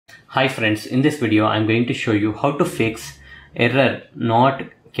Hi friends, in this video I'm going to show you how to fix error not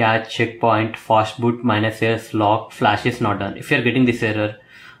catch checkpoint fastboot -s lock flash is not done. If you are getting this error,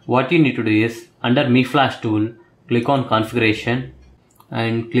 what you need to do is under MiFlash tool, click on configuration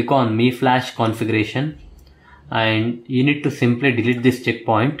and click on MiFlash configuration, and you need to simply delete this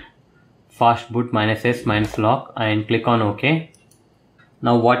checkpoint fastboot -s lock and click on OK.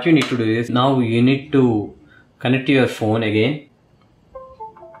 Now what you need to do is, now you need to connect to your phone again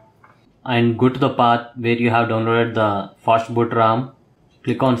and go to the path where you have downloaded the fastboot ROM.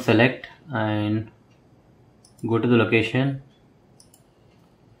 Click on select and go to the location.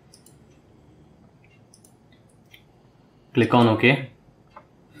 Click on OK.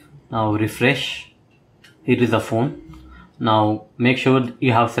 Now refresh. Here is the phone. Now make sure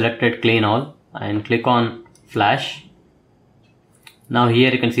you have selected clean all and click on flash. Now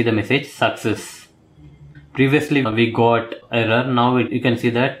here you can see the message success. Previously we got error. Now you can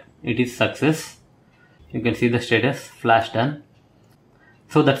see that it is success. You can see the status flash done.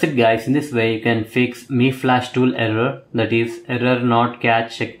 So that's it guys. In this way you can fix MiFlash tool error, that is error not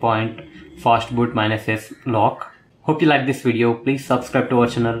catch checkpoint fastboot -s lock. Hope you like this video. Please subscribe to our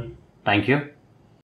channel. Thank you.